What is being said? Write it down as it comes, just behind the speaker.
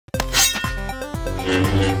What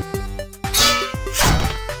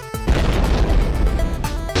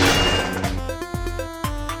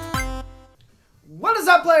is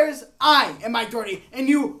up, players? I am Mike Doherty, and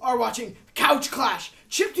you are watching Couch Clash,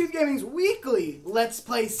 Chiptooth Gaming's weekly Let's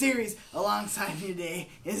Play series. Alongside me today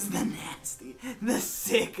is the nasty, the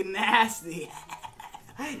sick nasty,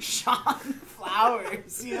 Shawn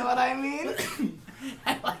Flowers. You know what I mean?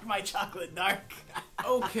 I like my chocolate dark.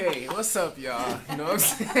 Okay, what's up, y'all? You know what I'm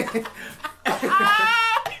saying?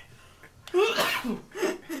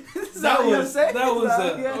 That was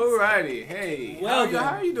alrighty. Hey, Well,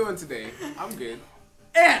 how are you doing today? I'm good.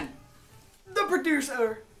 And the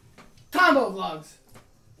producer, Tambo Vlogs.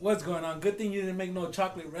 What's going on? Good thing you didn't make no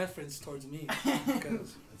chocolate reference towards me.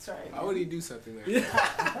 That's right. Why would he do something like Yeah.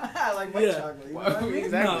 that? I like my chocolate. You know what I mean?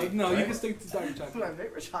 Exactly. No, Right? you can stick to dark That's chocolate. my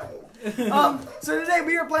favorite chocolate. So today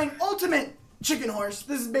we are playing Ultimate Chicken Horse.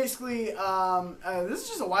 This is basically, this is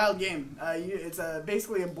just a wild game. It's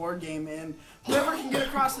basically a board game, and whoever can get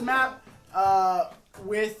across the map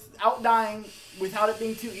without dying, without it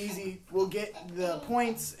being too easy, will get the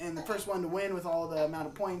points, and the first one to win with all the amount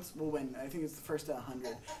of points will win. I think it's the first to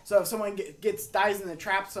 100. So if someone dies in the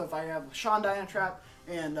trap, so if I have Shawn die in a trap,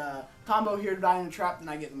 and Tambo here to die in a trap, then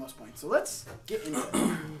I get the most points. So let's get into it.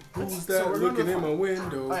 Who's that looking in my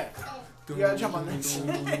window? Oh, yeah. You gotta jump on this. Come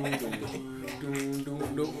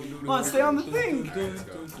on, stay on the thing.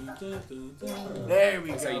 There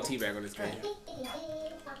we That's how you go. teabag on this game.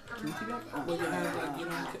 With your hands like you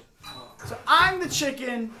don't. So I'm the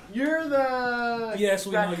chicken, you're the Yes,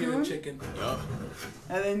 we know raccoon, you're a chicken. Yup.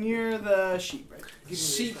 and then you're the sheep, right? Give me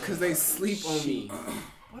Sheep, because they sleep on me.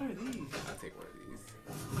 What are these? I'll take one of these.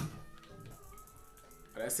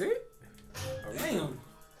 Oh, that's it? Okay. Damn.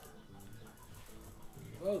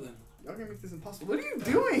 Well then, Y'all gonna make this impossible. What are you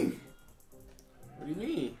doing? What do you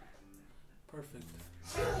mean? perfect.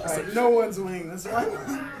 Alright, no one's winning this one.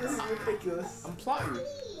 This is ridiculous. I'm plotting.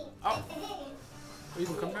 Oh. You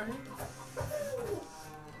can come down here?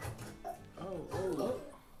 Oh.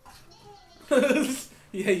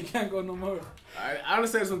 Yeah, you can't go no more. I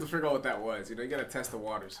honestly just want to figure out what that was. You know, you gotta test the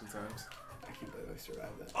water sometimes. I can't believe I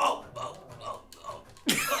survived that.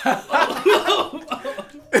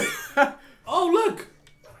 Oh, look!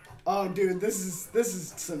 Oh, dude, this is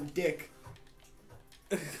some dick.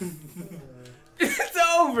 It's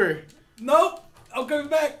over! Nope! I'm coming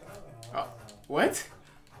back! Oh. What?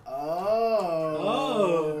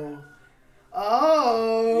 Oh.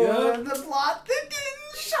 Oh. Yeah. The plot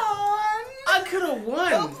thickens, Shawn. I could have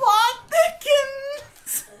won! The plot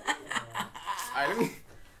thickens. Alright, let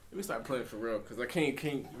me start playing for real, because I can't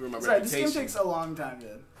ruin my Sorry, this reputation. game takes a long time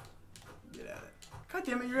to get at it. God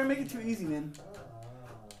damn it, you're gonna make it too easy, man.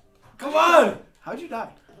 Come on! How'd you die?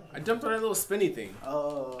 I jumped on that little spinny thing.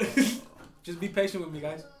 Oh. Just be patient with me,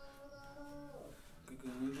 guys.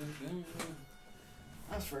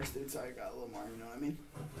 I was first, dude, so I got a little more, you know what I mean?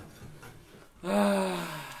 Ah.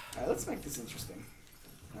 Alright, let's make this interesting.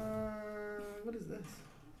 What is this?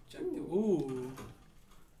 Ooh.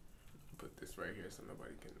 Put this right here so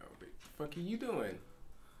nobody can know. What the fuck are you doing?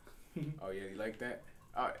 Oh yeah, you like that?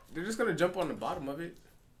 They're just gonna jump on the bottom of it.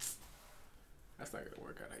 That's not gonna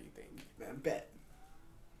work out how you think. Man, bet.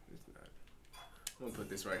 It's not. I'm gonna put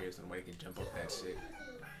this right here so nobody can jump up that shit.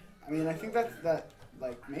 I mean, I think that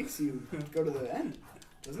like makes you go to the end,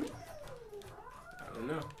 doesn't it? I don't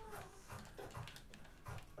know.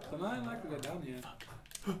 So now I like to go down here.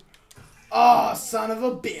 Oh, son of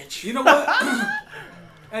a bitch! You know what?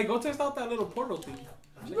 Hey, go test out that little portal thing.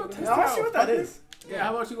 You go test I want to see what that fucker. is. Yeah,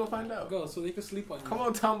 how about you go find out? Go, so they can sleep on you. Come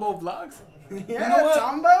on, Tambo Vlogs. Yeah, know what?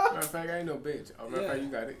 Tambo? Matter of fact, I ain't no bitch. Oh, matter of Yeah. fact, you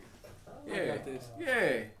got it. I Yeah. got this.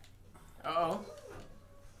 Yeah. Uh-oh.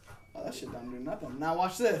 Oh, that shit don't do nothing. Now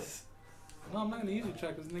watch this. No, I'm not gonna use your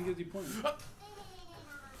track because then it gives you points.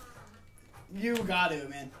 You got it,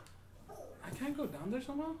 man. I can't go down there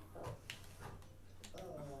somehow?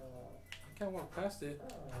 I can't walk past it.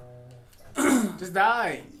 Just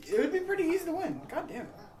die. It would be pretty easy to win. God damn it.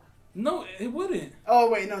 No, it wouldn't. Oh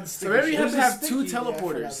wait, no, the sticky So maybe you shit. have to have Sticky. two Yeah, I forgot the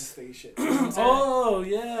teleporters. sticky shit. Oh,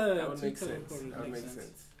 yeah. That would two make sense. teleporters That would make make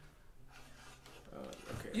sense.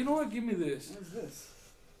 Okay. You know what? Give me this. What is this?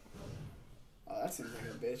 Oh, that seems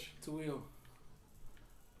like a bitch. It's a wheel.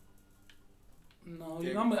 No, Yeah.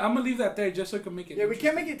 you know, I'm gonna leave that there just so I can make it. Yeah, we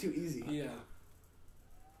can't make it too easy. Yeah.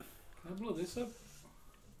 Can I blow this up?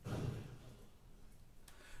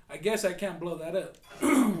 I guess I can't blow that up.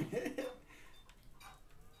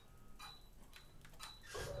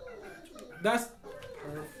 That's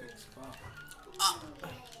perfect spot.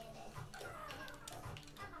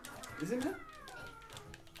 Is it, man?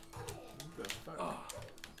 What the fuck? Oh.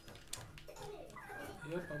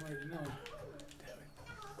 Yep, I already know.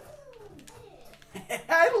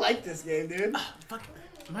 I like this game, dude. Fuck.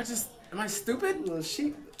 Am I stupid? Little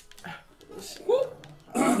sheep.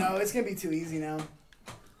 Oh no, it's gonna be too easy now.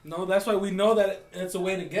 No, that's why we know that it's a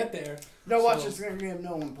way to get there. No, watch, it's gonna give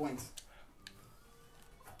no 1 points.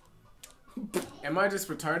 Am I just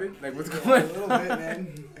retarded? Like, what's Yeah, going on? a little bit,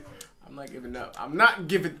 man. I'm not giving up. I'm not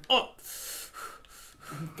giving up.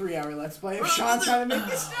 3-hour let's play of Shawn trying to make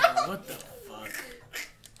this down. What the fuck?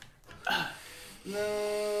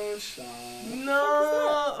 No, Shawn.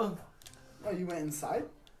 No. Oh, you went inside?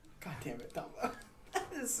 God damn it, Tambo. That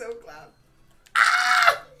is so loud.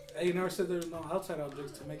 Hey, you never said there's no outside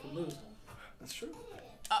objects to make him lose. That's true.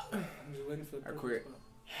 I'm just waiting for the I quit.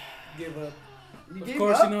 Give up. You Of gave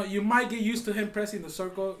course, up? you know, you might get used to him pressing the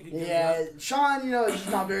circle. He gives Yeah, up. Shawn, you know, is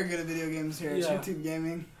just not very good at video games here. It's Yeah. YouTube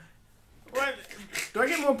gaming. What? Do I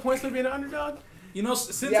get more points for being an underdog? You know,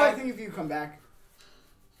 since Yeah, I I think if you come back.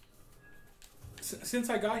 since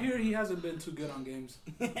I got here, he hasn't been too good on games.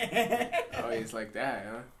 Oh, it's like that,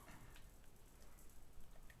 huh?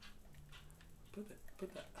 Put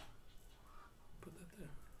that there.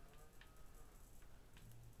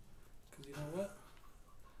 Cause you know what?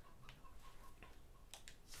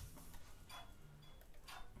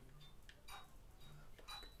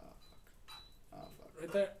 Oh, fuck.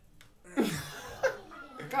 Right there.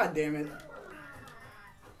 God damn it.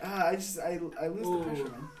 I lose the pressure,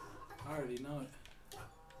 man. I already know it.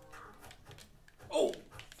 Oh!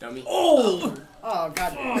 Dummy. Oh! Oh,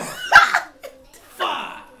 god damn it. Fuck!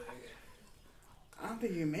 I don't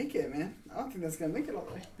think you can make it, man. I don't think that's gonna make it all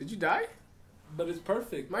the way. Did you die, But it's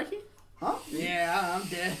perfect. Mikey? Huh? Yeah, I'm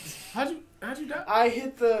dead. How'd you die? I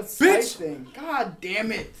hit the spike Bitch! thing. God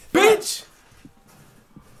damn it. Bitch!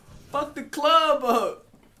 Fuck the club up!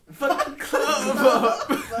 Fuck the club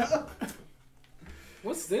up!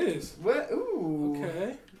 What's this? What? Ooh.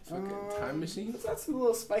 Okay. Fucking time machine? It's got some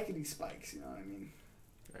little spikety spikes, you know what I mean?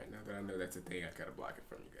 Alright, now that I know that's a thing, I gotta block it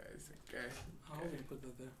from you guys. Okay. I'll even put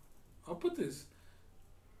that there. I'll put this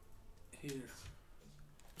here.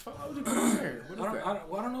 Why would you put it there? What is that?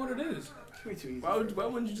 I don't know what it is. It's way too easy. Why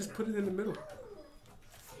wouldn't you just put it in the middle?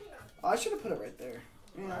 Oh, I should have put it right there.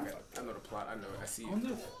 Yeah. Okay, I know the plot. I know it. I see I you.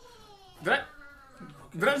 wonder if- Did I? okay,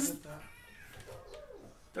 Did I I'll just- put that.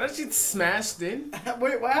 Did I just get smashed in?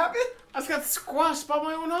 Wait, what happened? I just got squashed by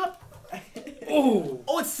my own up. Oh!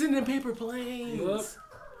 Oh, it's sitting in paper planes. Yup.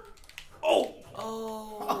 Oh!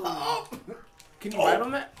 Oh. Can you ride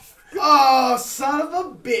on that? Oh, son of a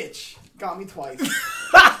bitch. Got me twice.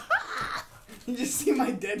 You just see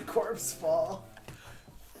my dead corpse fall.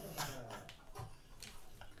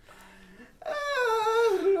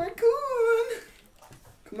 Raccoon.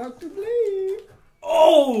 Come out to play.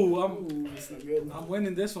 Oh! Ooh, that's not good. I'm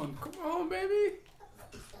winning this one. Come on, baby.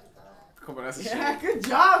 Come on, that's a Yeah, shit. good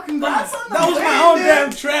job. Congrats on the That was win, my own dude.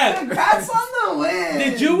 damn trap. Congrats on the win.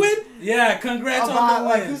 Did you win? Yeah, congrats on the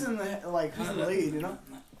like, win. who's in the who's in the lead? You know.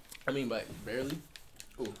 I mean, but barely.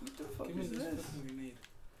 Ooh, What the fuck Give me is this this? fucking grenade.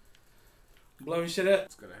 Blowing shit up.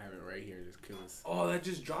 it's gonna have it right here and just kill us. Oh, that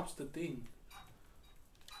just drops the thing.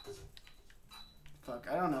 Fuck,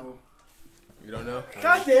 I don't know. You don't know?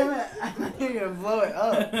 God damn it! I thought you were gonna blow it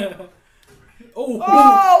up. Oh!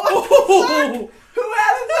 Oh, what the fuck? Who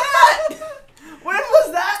added that? When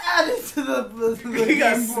was that added to the He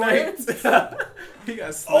got game board? sniped. He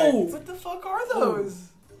got sniped. Oh! What the fuck are those?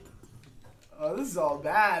 Oh, this is all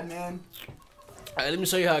bad, man. Alright, let me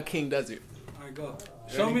show you how a king does it. Alright, go.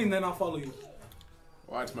 Show me and then I'll follow you.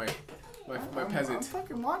 Watch my I'm peasant.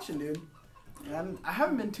 fucking watching, dude. And I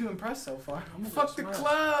haven't been too impressed so far. I'm gonna Fuck go the smash.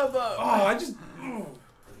 club up. Oh, I just.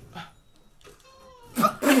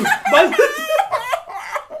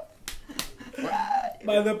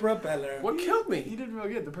 By the propeller. What killed You me? did real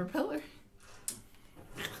good. The propeller.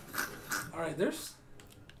 Alright, there's.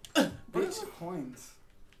 What are Bitch. the coins?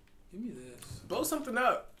 Give me this. Blow something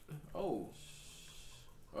up. Oh.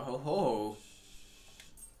 Oh ho.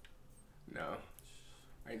 No.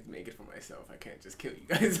 I need to make it for myself. I can't just kill you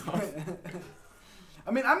guys off.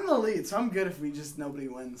 I mean, I'm in the lead, so I'm good if we just nobody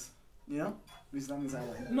wins. You know? As long as I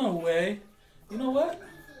win. No way. You know what?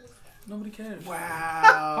 Nobody cares.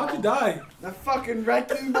 Wow. How'd you die? The fucking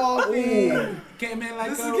wrecking ball thing. Came in like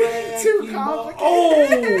This a is getting too wrecking ball.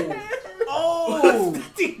 complicated. Oh!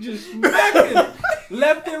 He just smacking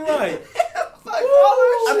left and right. Fuck all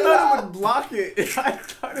I our shit thought it up. would block it. I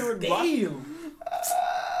thought it would block it. Damn.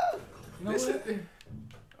 You know This what? is,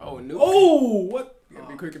 oh, nuke. Oh! What? You gotta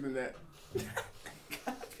be quicker than that.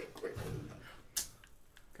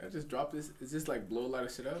 Can I just drop this? Is this like blow a lot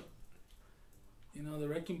of shit up? You know, the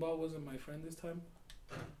wrecking ball wasn't my friend this time.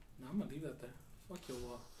 No, I'm gonna leave that there. Fuck your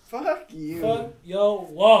wall. Fuck you. Fuck your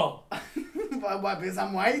wall. Why? Because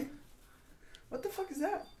I'm white? What the fuck is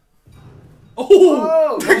that?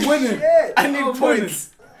 Oh! I'm winning. Shit. I need points.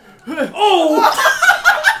 Oh!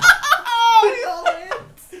 Oh,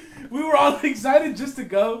 We were all excited just to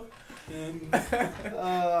go. And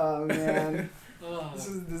oh man. This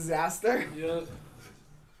is a disaster. yeah.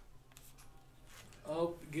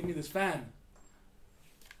 Oh, give me this fan.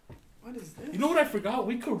 What is this? You know what I forgot?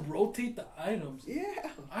 We could rotate the items. Yeah.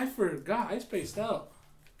 I forgot. I spaced out.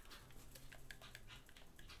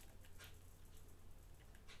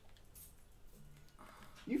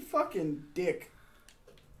 You fucking dick.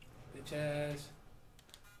 Bitch ass.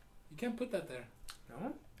 You can't put that there.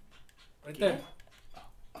 No? Right there.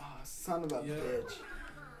 Oh, son of a Yeah.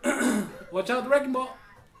 bitch. Watch out, the wrecking ball.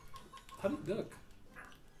 How do you duck?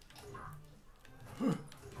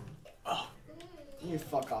 You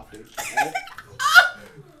fuck off, dude.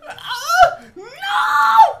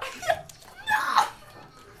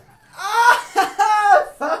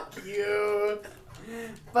 Fuck you.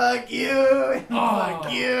 Fuck you.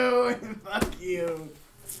 Fuck you. Fuck you.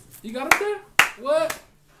 You got up there? What?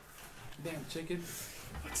 Damn chicken.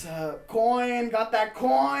 What's up? Coin. Got that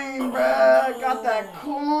coin, bruh. Got that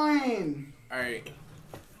coin. Alright.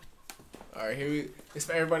 Alright, here we... It's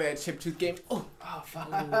for everybody at Chip Tooth Game. Oh. Oh, fuck.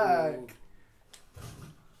 Oh.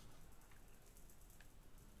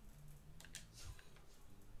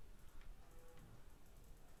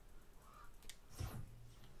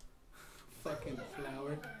 Fucking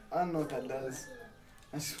flower. I don't know what that does.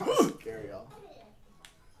 I just want to scare y'all.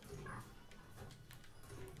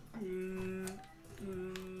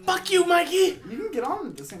 Fuck you, Mikey! You can get on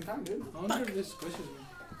at the same time, dude. I wonder if this squishes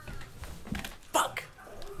me. Fuck!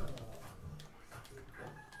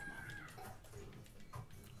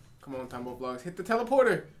 Come on, Tambo Vlogs. Hit the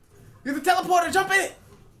teleporter! Hit the teleporter! Jump in it!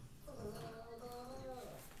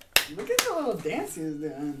 Look at the little dance he was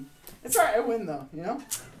doing. It's alright, I win though, you know?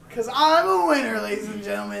 Because I'm a winner, ladies and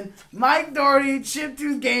gentlemen. Mike Doherty,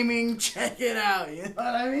 Chiptooth Gaming, check it out. You know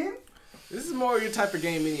what I mean? This is more your type of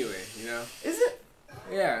game anyway, you know? Is it?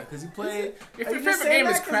 Yeah, because you play... If Are your you just favorite saying game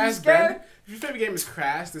is that 'cause Crash, you're scared? Ben, if your favorite game is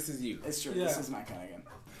Crash, this is you. It's true. Yeah. This is my kind of game.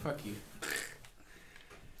 Fuck you.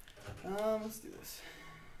 Let's do this.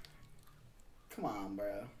 Come on,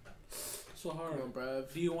 bro. So hard. Come on,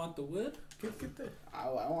 bruv. Do you want the wood? Get there. I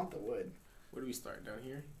want the wood. Where do we start? Down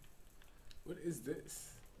here? What is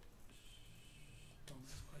this? Don't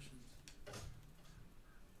ask questions.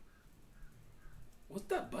 What's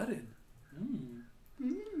that button?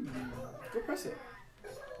 Go press it.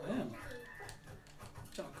 I am.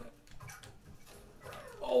 Chocolate.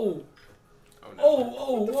 Oh! Oh, no.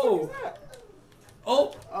 Oh, What the whoa! fuck is that?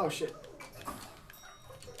 Oh! Oh, shit.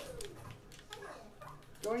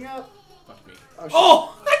 Going up. Fuck me. Oh, shit.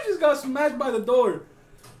 Oh! I just got smashed by the door.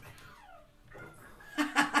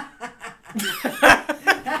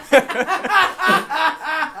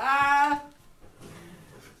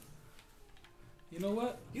 You know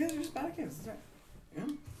what? You guys are just bad at games. That's right.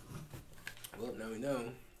 Yeah. Well, now we know.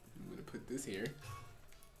 I'm gonna put this here.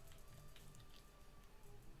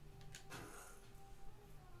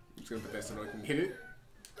 I'm just gonna put that so no one can hit it.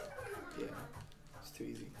 Yeah. It's too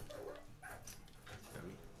easy.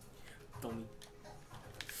 Dummy.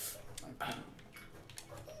 Dummy.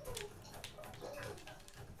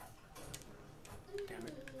 Damn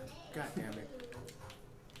it. God damn it.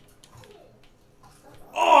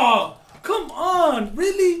 Oh! Come on!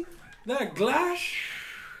 Really? That glass?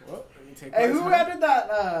 Well, let me take Hey, my who time. added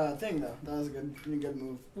that thing though? That was a good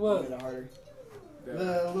move. What? Made it harder. The-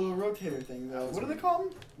 The little rotator thing. What do they call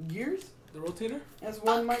them? Gears? The rotator? As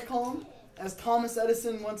one might call them? As Thomas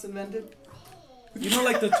Edison once invented? You know,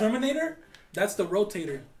 like the Terminator? That's the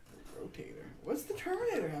rotator. Rotator. What's the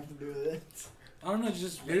Terminator have to do with it? I don't know, it's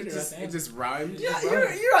just It weird. just rhymes. Yeah, Just you're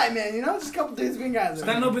right. right, man. You know, just a couple dudes being guys.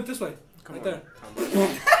 Stand a little bit this way. Come Right on. there. Come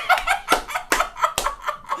on.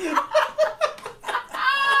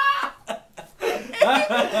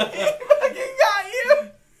 fucking got you.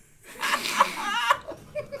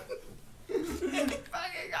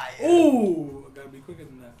 Fucking got you. Ooh! I gotta be quicker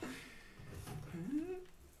than that.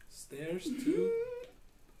 Stairs to...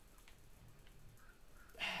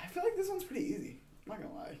 I feel like this one's pretty easy. I'm not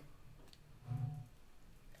gonna lie.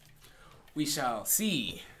 We shall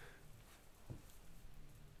see.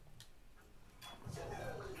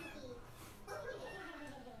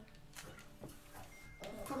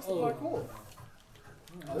 What's the black hole?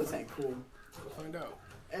 Oh, this ain't cool. We'll find out.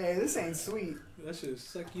 Hey, this ain't sweet. That should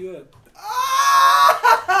suck you up.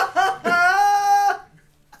 Ah!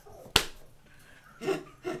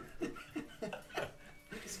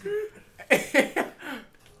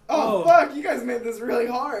 Oh, Oh. fuck, you guys made this really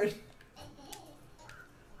hard.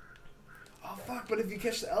 Oh, fuck. Fuck, but if you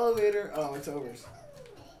catch the elevator, oh, it's over.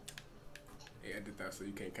 Yeah, I did that so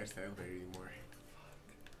you can't catch the elevator anymore.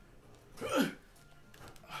 Oh,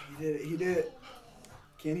 he did it. He did it.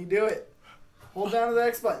 Can he do it? Hold down to the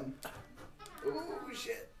X button. Ooh,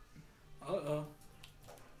 shit. Uh-oh.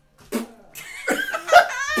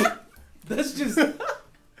 That's just...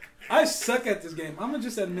 I suck at this game. I'm gonna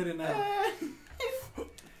just admit it now.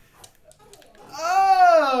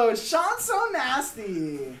 Oh, Shawn's so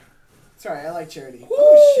nasty. Sorry, I like Charity.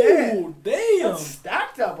 Oh, shit. Damn. That's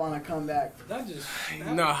stacked up on a comeback. That just... You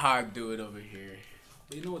know how I do it over here.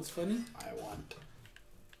 But you know what's funny? I won.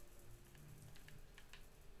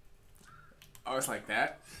 Oh, it's like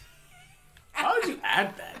that? How would you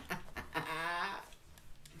add that?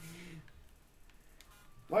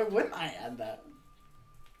 Why wouldn't I add that?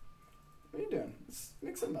 What are you doing? Let's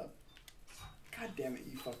mix them up. God damn it,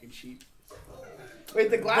 you fucking sheep.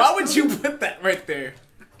 Wait, the glass... Why would you put that right there?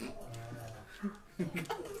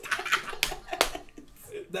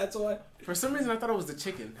 That's why. For some reason, I thought it was the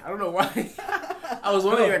chicken. I don't know why. I was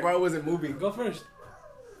wondering like why it wasn't moving. Go first.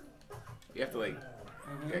 You have to like...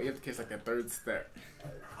 Yeah, you have to kiss like a third step.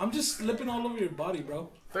 I'm just slipping all over your body, bro.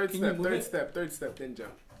 Third step, then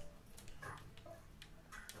jump.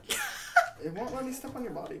 It won't let me step on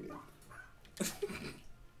your body, dude.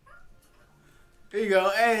 There you go.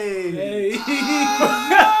 Hey. Hey.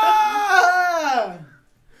 Ah!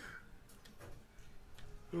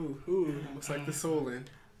 Ooh. Almost like the soul in.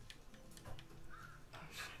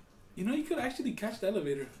 You know, you could actually catch the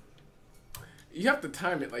elevator. You have to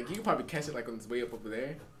time it. Like, you can probably catch it like on its way up over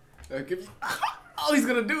there. Like, if, oh, he's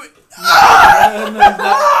gonna do it. No, he's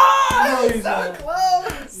not. No, he's So not.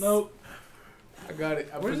 close. Nope. I got it.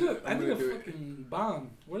 Where's it? I need a do fucking bomb.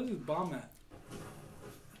 Where's this bomb at?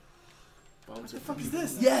 Bombs What the are fuck is fucking-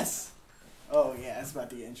 this? Yes. Oh yeah, it's about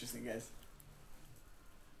to get interesting, guys.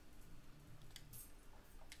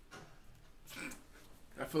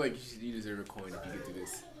 I feel like you deserve a coin if you get through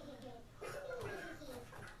this.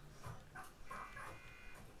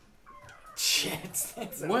 Shit.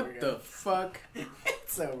 It's What over, the guys. fuck?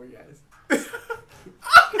 It's over, guys. God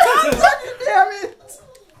damn it!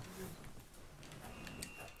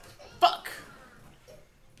 Fuck!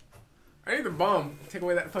 I need the bomb. Take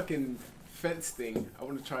away that fucking fence thing. I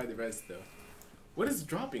want to try the rest though. What is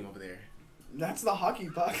dropping over there? That's the hockey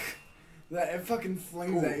puck that it fucking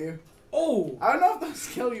flings Ooh. at you. Oh! I don't know if those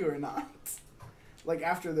kill you or not. Like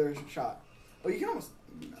after they're shot. Oh, you can almost.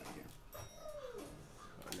 No, you can't.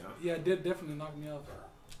 Oh no. Yeah, it did definitely knock me off.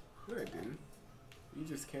 No, I didn't. You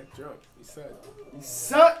just can't jump. You suck. You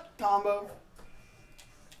suck, Tambo.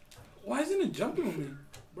 Why isn't it jumping with me?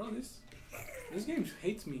 Bro, this game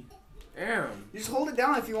hates me. Damn. You just hold it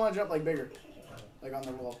down if you want to jump like bigger. Like on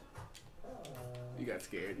the wall. You got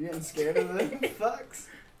scared. You getting scared of the fucks?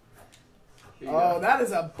 Here you Oh, go. that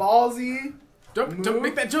is a ballsy Jump, move.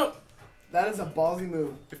 make that jump. That is a ballsy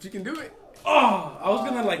move. If you can do it. Oh! I was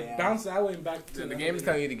gonna like yeah. bounce that way and back to The game is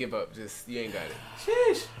telling you to give up. Just, you ain't got it.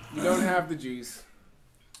 Sheesh! You don't have the juice.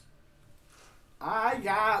 I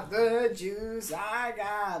got the juice. I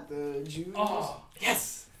got the juice. Oh.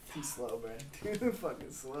 Yes. Too slow, man. Too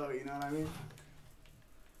fucking slow. You know what I mean?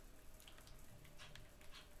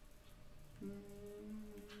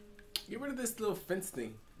 Get rid of this little fence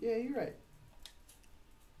thing. Yeah, you're right.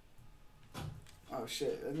 Oh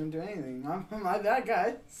shit! I didn't do anything. My bad,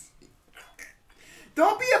 guys.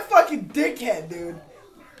 Don't be a fucking dickhead, dude.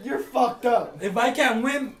 You're fucked up. If I can't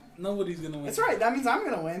win, nobody's gonna win. That's right. That means I'm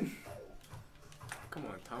gonna win. Come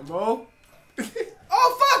on, Tambo.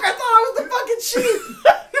 Oh fuck! I thought I was the fucking sheep.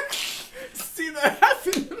 See, that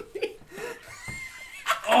happened to me.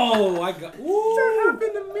 Oh, I got. That Ooh!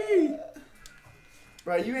 happened to me.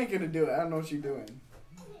 Bro, you ain't gonna do it. I don't know what you're doing.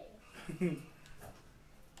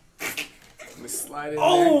 Let me slide in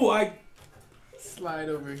Oh, I. there. Slide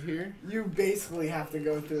over here. You basically have to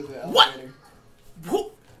go through the What? elevator.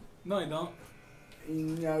 Whoop. No, I don't.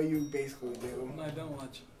 No, you basically do. No, I don't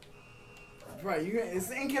watch. Bro,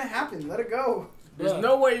 this ain't gonna happen. Let it go. There's Bruh.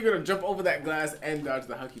 no way you're gonna jump over that glass and dodge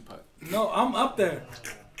the hockey puck. No, I'm up there.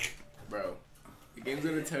 Bro, the game's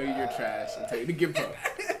gonna tell you you're trash and tell you to give up.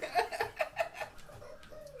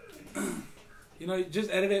 You know, just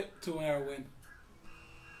edit it to where I win.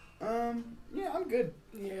 Yeah, I'm good.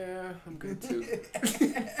 Yeah, I'm good too.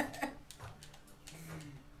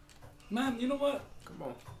 Man, you know what? Come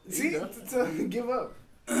on. There See, you go. to give up.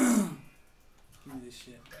 Give me this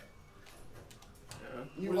shit. Yeah.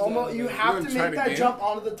 You Where's almost the you elevator? have You to wanna try make it that again? jump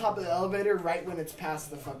onto the top of the elevator right when it's past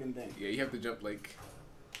the fucking thing. Yeah, you have to jump like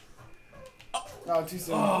No, too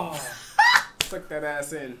soon. Oh, suck that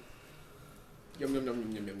ass in. Yum yum yum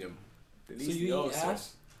yum yum yum yum. so you eat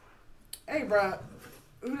ass? Hey, bruh.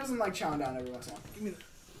 Who doesn't like chowing down every once in a while? Give me that.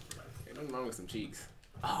 Hey, nothing wrong with some cheeks.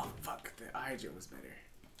 Oh, fuck. The hydrant was better.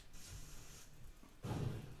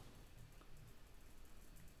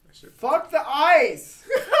 Fuck the ice!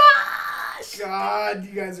 God,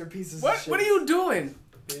 you guys are pieces of shit. What are you doing?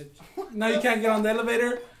 Bitch. Now you can't get on the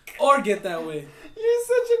elevator or get that way. You're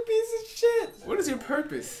such a piece of shit. What is your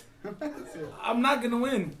purpose? I'm not gonna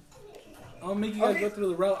win. I'll make you guys go through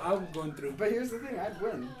the route I'm going through. But here's the thing, I'd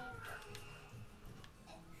win.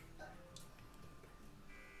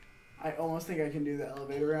 I almost think I can do the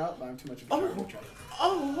elevator route, but I'm too much of a coward.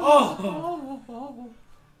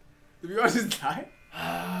 Did we all just die?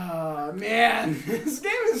 Oh, man. This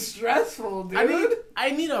game is stressful, dude.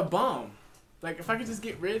 I need a bomb. Like, if I could just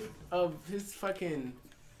get rid of his fucking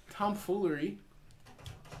tomfoolery.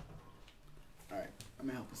 Alright, I'm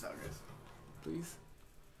gonna help us out, guys. Please.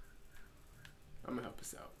 I'm gonna help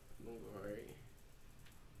us out. Alright.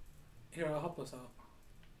 Here, I'll help us out.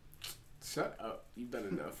 Shut up. You've done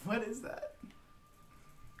enough. What is that?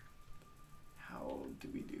 How do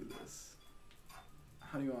we do this?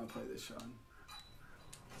 How do you want to play this, Shawn?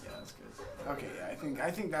 Yeah, that's good. Okay, yeah,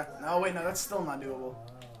 I think that... No, wait, no, that's still not doable.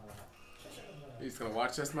 You're just gonna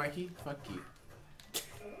watch us, Mikey? Fuck you.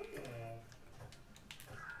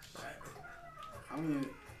 I'm gonna...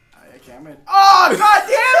 Okay, I'm gonna... Oh, god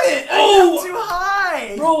damn it! I got too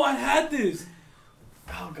high! Bro, I had this!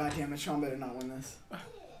 Oh, god damn it, Shawn better not win this.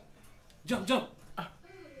 Jump, jump!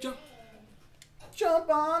 Jump! Jump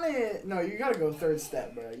on it! No, you gotta go third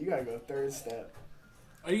step, bro. You gotta go third step.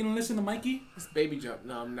 Are you gonna listen to Mikey? This baby jump.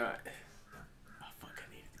 No, I'm not. Oh, fuck. I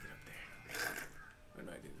needed to get up there. Oh,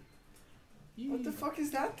 no, I didn't. What the fuck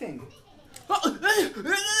is that thing? Suck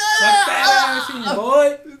that ass in,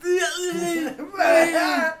 boy!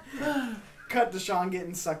 Cut to Shawn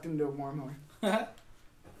getting sucked into a wormhole. I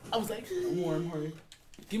was like, a wormhole.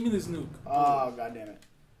 Give me this nuke. Oh, god damn it.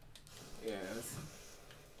 Yeah. That's...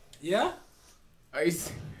 Yeah?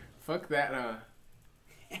 Ice. Fuck that, huh?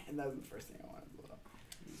 And that was the first thing I wanted to blow up.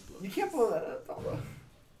 You can't blow that up, Tambo.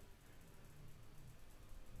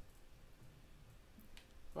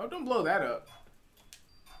 Well, don't blow that up.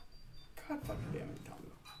 God fucking damn it,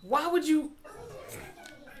 Tambo. Why would you...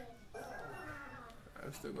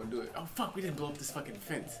 I'm still gonna do it. Oh, fuck. We didn't blow up this fucking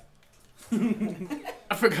fence.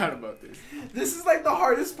 I forgot about this. This is like the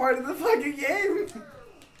hardest part of the fucking game.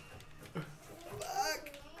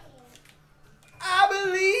 Fuck. I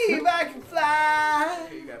believe I can fly.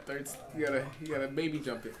 You got third. You gotta baby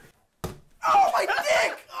jump it. Oh my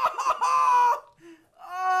dick! Oh,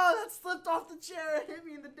 that slipped off the chair and hit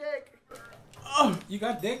me in the dick. Oh, you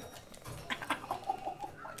got dick?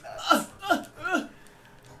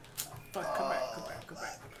 Fuck! Come back!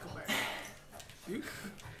 You? What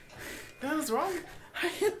the hell's wrong? I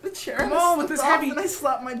hit the chair. Come on with this heavy. And I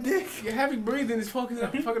slapped my dick. Your heavy breathing is fucking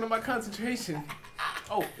up my concentration.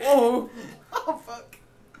 Oh, whoa! Oh fuck!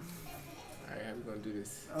 All right, how we gonna do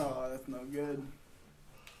this? Oh, that's no good.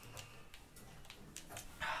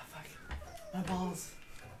 Ah, fuck! My balls.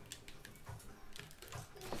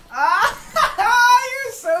 Ah!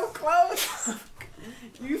 You're so close.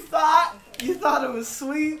 You thought it was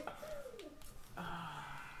sweet.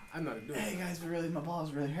 I'm not doing it. Hey guys, my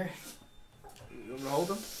balls really hurt. You want me to hold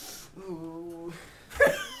them? Ooh.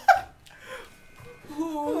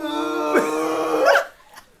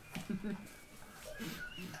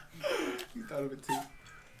 You thought of it too.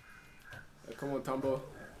 Come on, Tambo.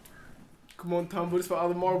 Come on, Tambo. This for all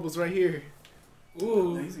the marbles right here.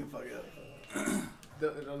 Ooh. He's gonna fuck it up.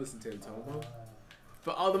 Don't listen to him, Tambo.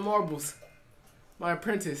 For all the marbles. My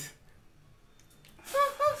apprentice.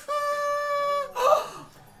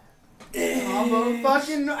 Tambo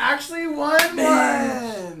fucking actually won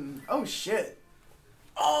one. Oh shit.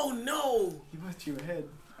 Oh no! He put you ahead.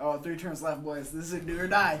 Oh, 3 turns left, boys. This is a do or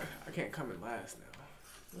die. I can't come in last now.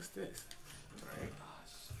 What's this? Alright.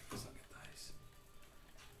 Suck at dice.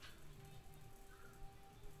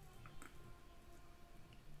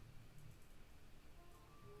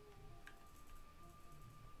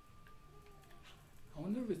 I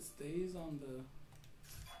wonder if it stays on the...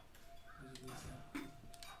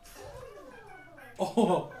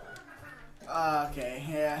 Oh! Okay,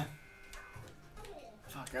 yeah.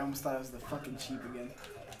 Fuck, I almost thought I was the fucking sheep again.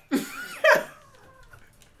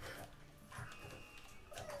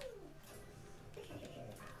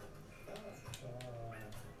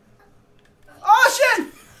 Oh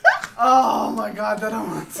shit! Oh my god, that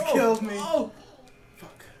almost killed me. Oh!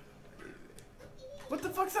 Fuck. What the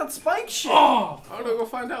fuck's that spike shit? Oh! I don't know, go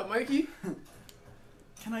find out, Mikey.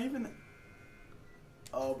 Can I even...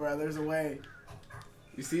 Oh, bro, there's a way.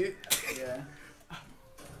 You see it? Yeah.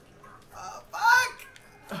 Oh, fuck!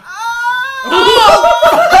 Ah!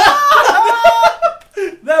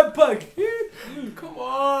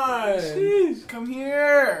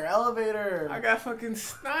 got fucking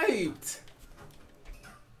sniped.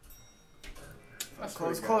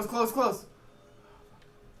 Close.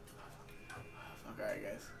 Alright,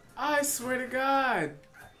 guys. I swear to God.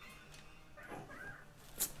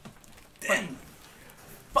 Damn.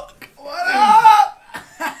 Fuck. What up?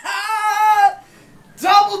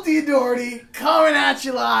 Double D Doherty coming at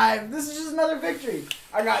you live. This is just another victory.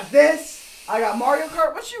 I got this. I got Mario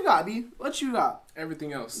Kart. What you got, B? What you got?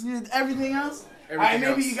 Everything else. You did everything else? Everything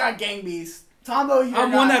maybe else. you got Gang Beast. Tambo, you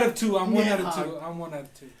I'm got... 1 out of 2. I'm 1 out of Nidhogg. 2. I'm 1 out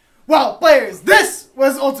of 2. Well, players, this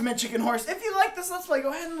was Ultimate Chicken Horse. If you like this Let's Play,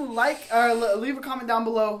 go ahead and leave a comment down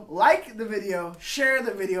below. Like the video. Share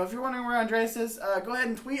the video. If you're wondering where Andres is, go ahead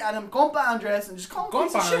and tweet at him, Compa Andres, and just call him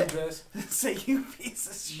piece of shit. Andres. Say, you piece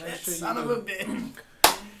of shit, Sure son of a bitch.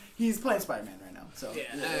 He's playing Spider-Man right now, so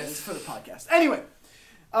Yeah. it's for the podcast. Anyway,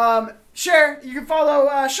 share. You can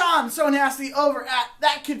follow Shawn So Nasty over at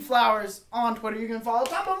That Kid Flowers on Twitter. You can follow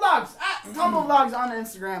Tambo Vlogs at Tambo Vlogs on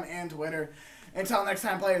Instagram and Twitter. Until next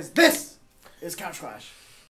time, players, this is Couch Clash.